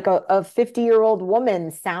it's like a 50-year-old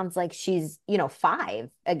woman sounds like she's, 5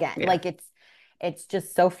 again. Yeah. Like it's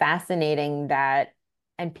just so fascinating that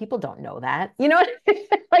and people don't know that. You know what I mean?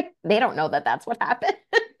 Like they don't know that that's what happened.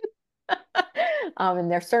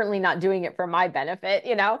 And they're certainly not doing it for my benefit.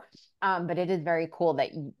 But it is very cool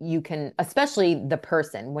that you can, especially the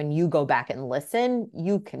person, when you go back and listen,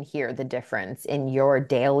 you can hear the difference in your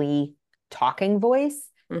daily talking voice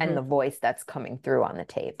and the Hmm. voice that's coming through on the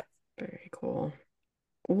tape. Very cool.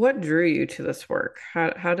 What drew you to this work?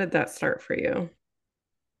 How did that start for you?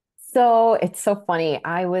 So it's so funny.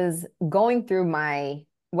 I was going through my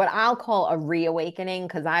what I'll call a reawakening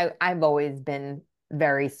because I've always been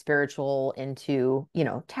very spiritual into,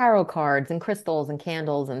 tarot cards and crystals and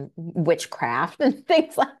candles and witchcraft and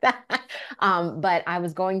things like that. But I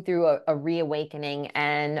was going through a reawakening,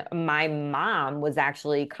 and my mom was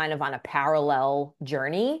actually kind of on a parallel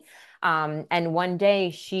journey. And one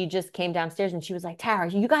day she just came downstairs and she was like, Tara,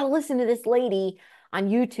 you got to listen to this lady on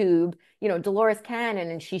YouTube, Dolores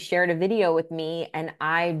Cannon, and she shared a video with me, and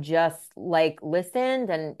I just like listened,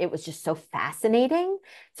 and it was just so fascinating.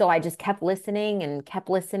 So I just kept listening and kept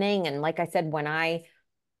listening. And like I said, when I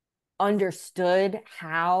understood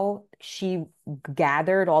how she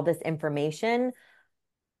gathered all this information,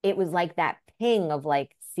 it was like that ping of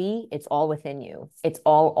like, see, it's all within you. It's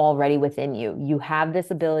all already within you. You have this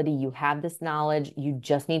ability, you have this knowledge, you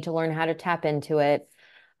just need to learn how to tap into it.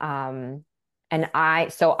 Um,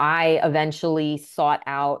 so I eventually sought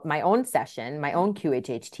out my own session, my own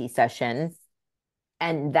QHHT session,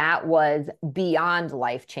 and that was beyond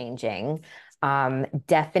life changing.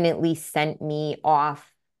 Definitely sent me off.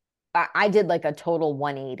 I did like a total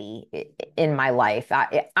 180 in my life.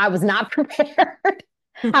 I was not prepared.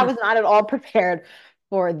 I was not at all prepared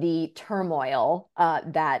for the turmoil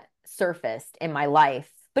that surfaced in my life.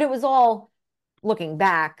 But it was all, looking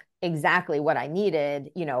back, exactly what I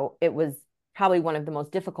needed. It was probably one of the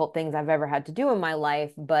most difficult things I've ever had to do in my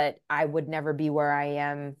life, but I would never be where I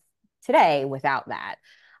am today without that.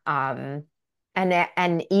 Um,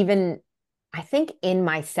 and even I think in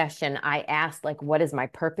my session, I asked like, what is my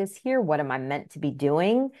purpose here? What am I meant to be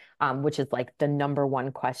doing? Which is like the number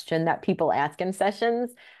one question that people ask in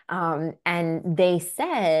sessions. And they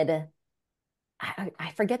said,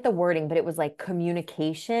 I forget the wording, but it was like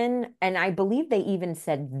communication. And I believe they even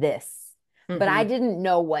said this, but I Mm-hmm. didn't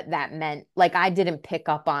know what that meant. Like I didn't pick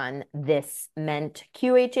up on this meant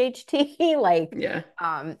QHHT, like, Yeah.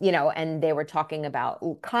 and they were talking about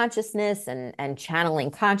consciousness and channeling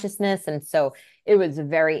consciousness. And so it was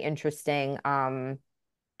very interesting.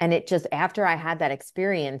 And it just, after I had that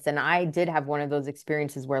experience, and I did have one of those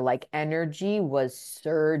experiences where like energy was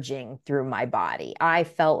surging through my body. I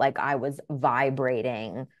felt like I was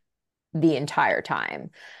vibrating the entire time.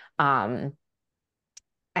 Um,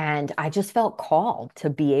 and I just felt called to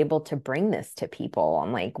be able to bring this to people.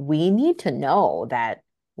 I'm like, we need to know that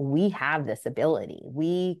we have this ability.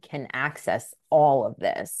 We can access all of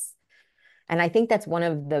this. And I think that's one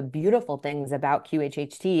of the beautiful things about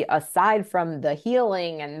QHHT, aside from the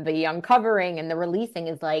healing and the uncovering and the releasing,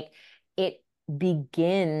 is like it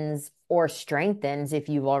begins or strengthens, if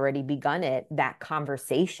you've already begun it, that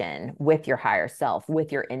conversation with your higher self,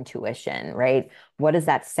 with your intuition, right? What does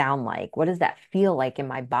that sound like? What does that feel like in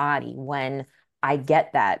my body when I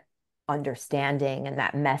get that understanding and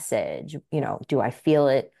that message? Do I feel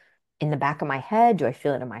it in the back of my head? Do I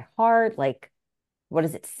feel it in my heart? Like, what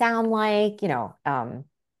does it sound like?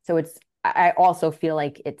 So I also feel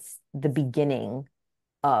like it's the beginning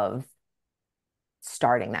of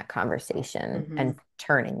starting that conversation Mm-hmm. and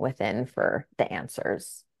turning within for the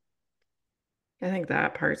answers. I think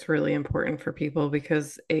that part's really important for people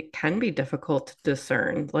because it can be difficult to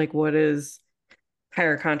discern, like what is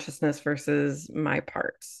higher consciousness versus my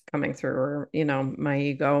parts coming through, or, my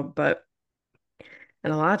ego.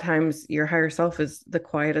 And a lot of times your higher self is the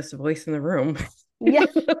quietest voice in the room. Yeah.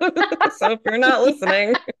 So if you're not Yeah,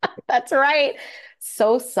 listening, that's right.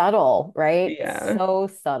 So subtle, right? yeah. So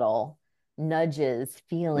subtle. Nudges,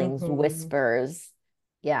 feelings, Hmm. whispers.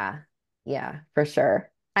 Yeah. Yeah, for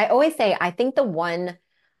sure. I always say, I think the one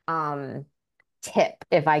um tip,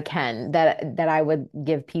 if I can, that I would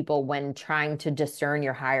give people when trying to discern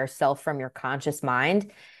your higher self from your conscious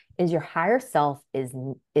mind is your higher self is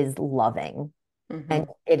loving, and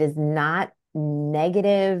Hmm. it is not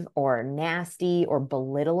negative or nasty or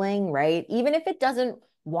belittling, right? Even if it doesn't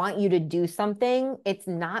want you to do something, it's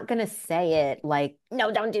not going to say it like,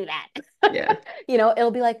 no, don't do that. Yeah.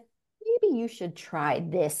 It'll be like, maybe you should try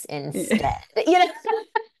this Yeah. instead.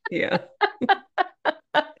 Yeah.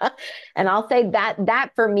 And I'll say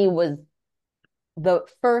that for me was the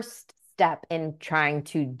first step in trying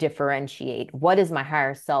to differentiate what is my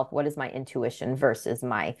higher self, what is my intuition versus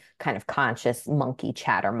my kind of conscious monkey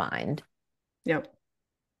chatter mind. Yep.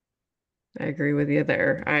 I agree with you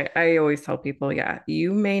there. I always tell people, yeah,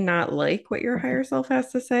 you may not like what your higher self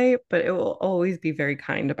has to say, but it will always be very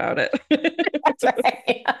kind about That's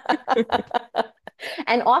it. right.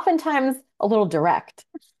 And oftentimes a little direct.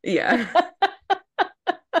 Yeah.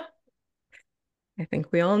 I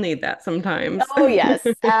think we all need that sometimes. Oh, yes,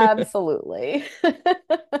 absolutely.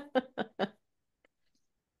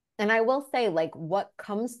 And I will say, like, what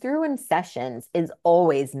comes through in sessions is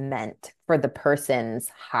always meant for the person's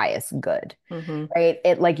highest good, Hmm. right?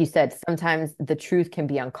 Like you said, sometimes the truth can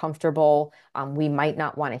be uncomfortable. We might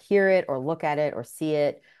not want to hear it or look at it or see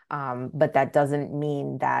it. But that doesn't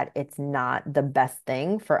mean that it's not the best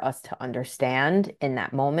thing for us to understand in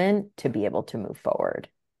that moment to be able to move forward.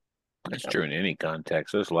 That's Yep. true in any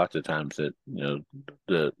context. There's lots of times that, the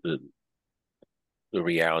the the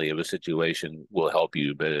reality of a situation will help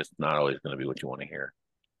you, but it's not always going to be what you want to hear.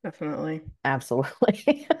 Definitely.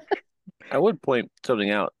 Absolutely. I would point something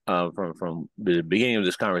out from the beginning of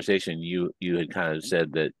this conversation. You had kind of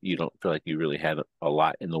said that you don't feel like you really had a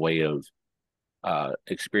lot in the way of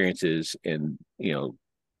experiences in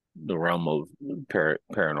the realm of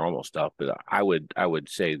paranormal stuff, but I would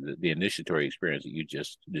say that the initiatory experience that you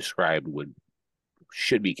just described would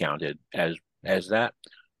should be counted as that.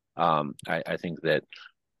 I think that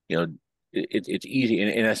you know it's easy,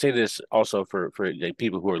 and I say this also for like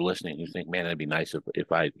people who are listening who think, man, it'd be nice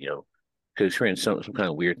if I could experience some kind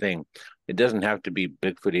of weird thing. It doesn't have to be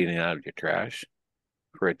Bigfoot eating out of your trash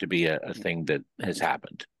for it to be a thing that has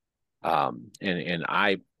happened. And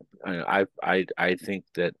I think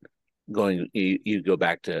that you go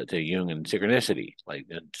back to Jung and synchronicity, like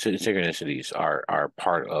synchronicities are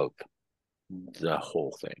part of the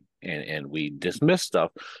whole thing, and we dismiss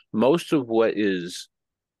stuff. Most of what is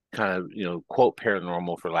kind of quote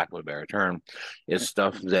paranormal, for lack of a better term, is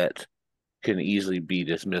stuff that can easily be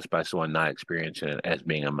dismissed by someone not experiencing it as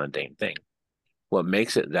being a mundane thing. What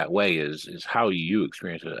makes it that way is how you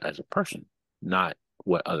experience it as a person, not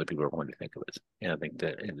what other people are going to think of it. And I think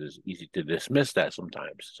that it is easy to dismiss that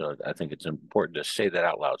sometimes. So I think it's important to say that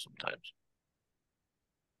out loud sometimes.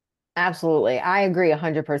 Absolutely. I agree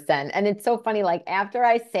 100%. And it's so funny, like after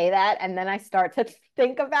I say that and then I start to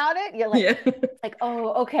think about it, you're Yeah. like,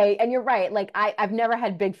 oh, okay. And you're right. Like I've never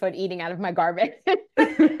had Bigfoot eating out of my garbage.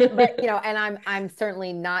 But and I'm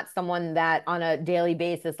certainly not someone that on a daily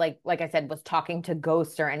basis, like I said, was talking to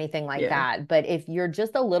ghosts or anything like Yeah. that. But if you're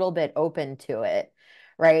just a little bit open to it,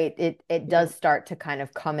 right, it Yeah. does start to kind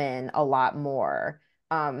of come in a lot more.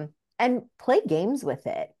 And play games with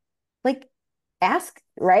it. Like ask,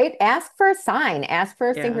 right? Ask for a sign, ask for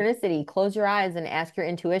a Yeah. synchronicity, close your eyes and ask your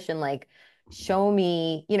intuition, like, show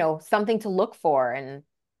me, something to look for. And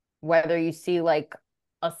whether you see like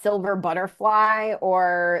a silver butterfly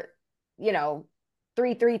or, you know,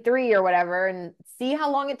 333 or whatever, and see how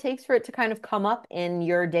long it takes for it to kind of come up in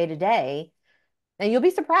your day to day. And you'll be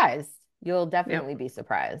surprised. You'll Yep. definitely be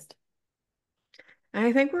surprised. And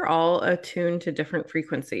I think we're all attuned to different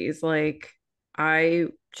frequencies. Like I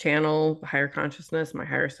channel higher consciousness, my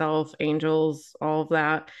higher self, angels, all of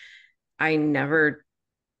that. I never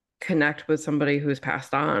connect with somebody who's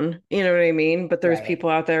passed on. You know what I mean? But there's Right. people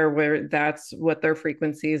out there where that's what their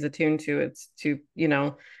frequency is attuned to. It's to,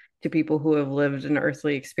 to people who have lived an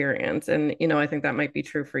earthly experience. And, I think that might be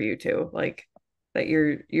true for you too. Like that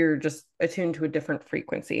you're just attuned to a different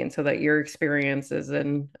frequency. And so that your experience is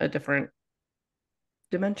in a different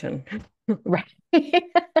dimension. Right.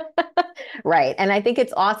 Right. And I think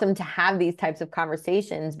it's awesome to have these types of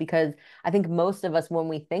conversations because I think most of us, when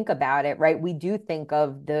we think about it, right, we do think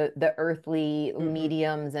of the earthly Hmm.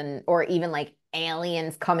 mediums and or even like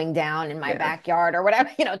aliens coming down in my Yeah. backyard or whatever,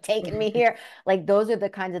 taking me here. Like those are the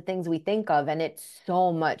kinds of things we think of. And it's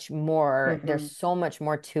so much more, there's Hmm. so much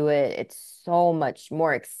more to it. It's so much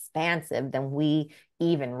more expansive than we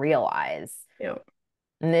even realize. Yeah.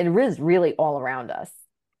 And it is really all around us.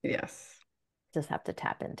 Yes. Just have to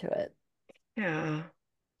tap into it. Yeah.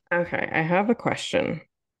 Okay. I have a question.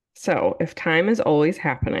 So, if time is always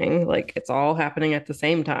happening, like it's all happening at the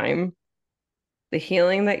same time, the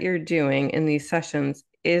healing that you're doing in these sessions,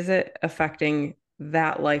 is it affecting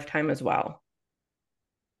that lifetime as well?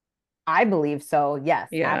 I believe so. Yes,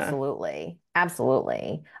 Yeah. absolutely.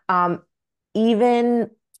 Absolutely. Even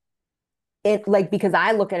it like because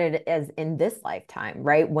I look at it as in this lifetime,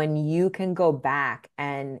 right? When you can go back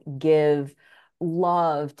and give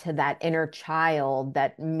love to that inner child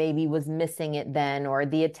that maybe was missing it then, or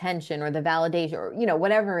the attention or the validation, or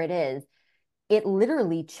whatever it is, it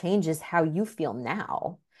literally changes how you feel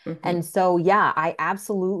now. Hmm. And so, yeah, I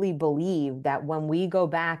absolutely believe that when we go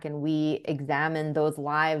back and we examine those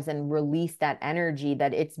lives and release that energy,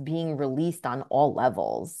 that it's being released on all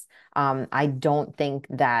levels. I don't think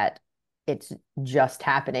that it's just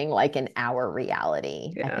happening like in our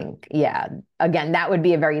reality. I Yeah. think, yeah, again, that would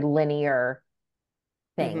be a very linear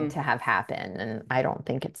thing Hmm. to have happen. And I don't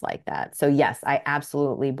think it's like that. So, yes, I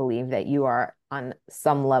absolutely believe that you are on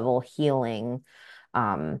some level healing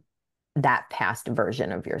um, that past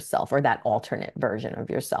version of yourself or that alternate version of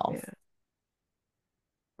yourself. Yeah.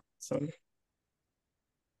 So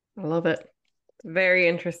I love it. Very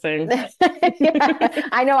interesting. Yeah,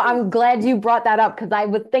 I know. I'm glad you brought that up because I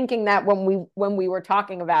was thinking that when we were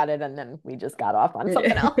talking about it, and then we just got off on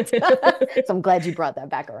something Yeah. else. So I'm glad you brought that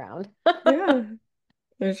back around. Yeah.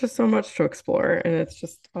 There's just so much to explore, and it's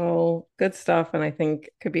just all good stuff, and I think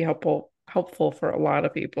could be helpful for a lot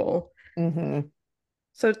of people. Hmm.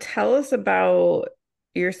 So tell us about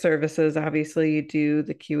your services. Obviously, you do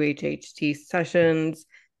the QHHT sessions.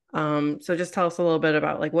 So just tell us a little bit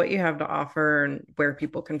about like what you have to offer and where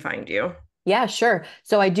people can find you. Yeah, sure.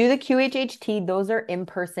 So I do the QHHT. Those are in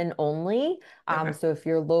person only. Okay. So if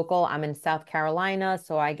you're local, I'm in South Carolina.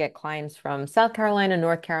 So I get clients from South Carolina,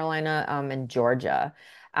 North Carolina, and Georgia.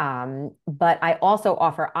 But I also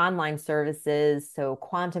offer online services. So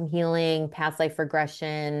quantum healing, past life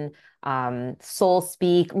regression, soul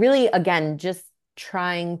speak, really, again, just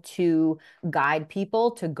trying to guide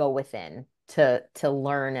people to go within to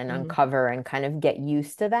learn and Mhm. uncover and kind of get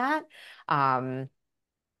used to that.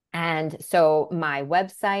 And so my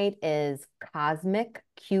website is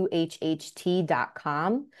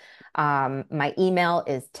cosmicqhht.com. My email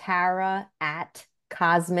is Tara at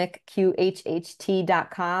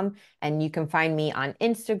cosmicqhht.com. And you can find me on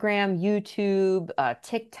Instagram, YouTube,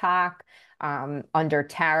 TikTok, under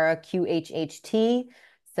Tara QHHT.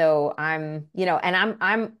 So and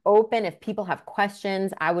I'm open if people have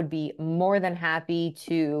questions. I would be more than happy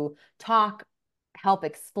to talk, help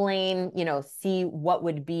explain, see what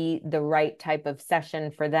would be the right type of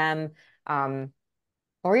session for them.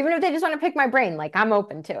 Or even if they just want to pick my brain, like I'm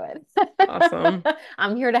open to Awesome. it.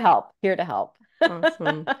 I'm here to help, here to help.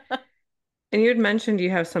 Awesome. And you had mentioned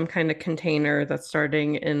you have some kind of container that's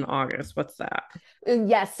starting in August. What's that?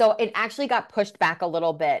 Yes, so it actually got pushed back a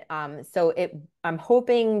little bit. I'm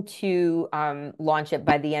hoping to launch it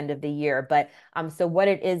by the end of the year. But so what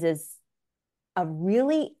it is a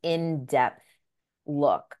really in-depth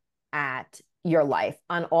look at your life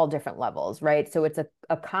on all different levels, right? So it's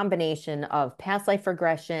a combination of past life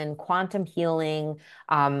regression, quantum healing,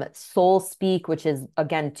 soul speak, which is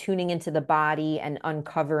again tuning into the body and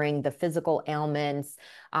uncovering the physical ailments,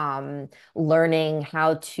 learning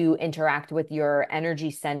how to interact with your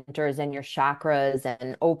energy centers and your chakras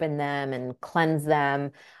and open them and cleanse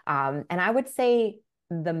them. And I would say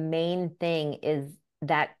the main thing is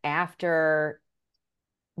that after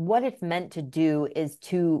what it's meant to do is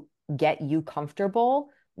to get you comfortable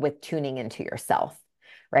with tuning into yourself,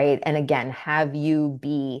 right? And again, have you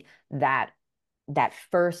be that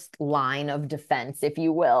first line of defense, if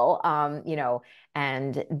you will.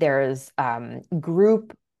 And there's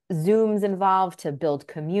group Zooms involved to build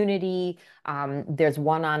community. There's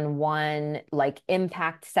one-on-one like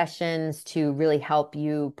impact sessions to really help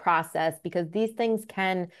you process because these things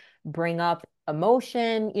can bring up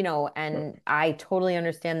emotion, and I totally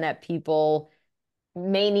understand that people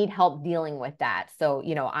may need help dealing with that. So,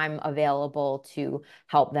 I'm available to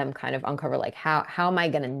help them kind of uncover like how am I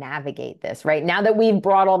going to navigate this, right? Now that we've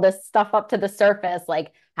brought all this stuff up to the surface,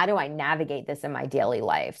 like how do I navigate this in my daily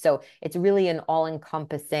life? So it's really an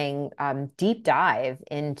all-encompassing deep dive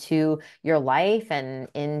into your life and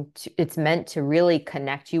it's meant to really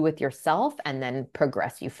connect you with yourself and then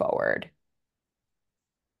progress you forward.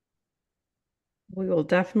 We will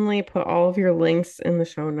definitely put all of your links in the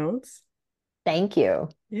show notes. Thank you.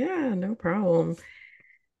 Yeah, no problem.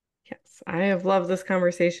 Yes, I have loved this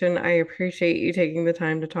conversation. I appreciate you taking the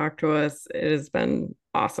time to talk to us. It has been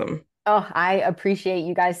awesome. Oh, I appreciate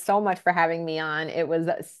you guys so much for having me on. It was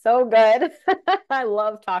so good. I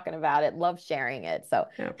love talking about it, love sharing it. So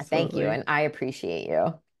thank you, Absolutely. and I appreciate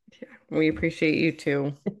you. Yeah, we appreciate you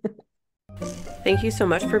too. Thank you so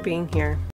much for being here.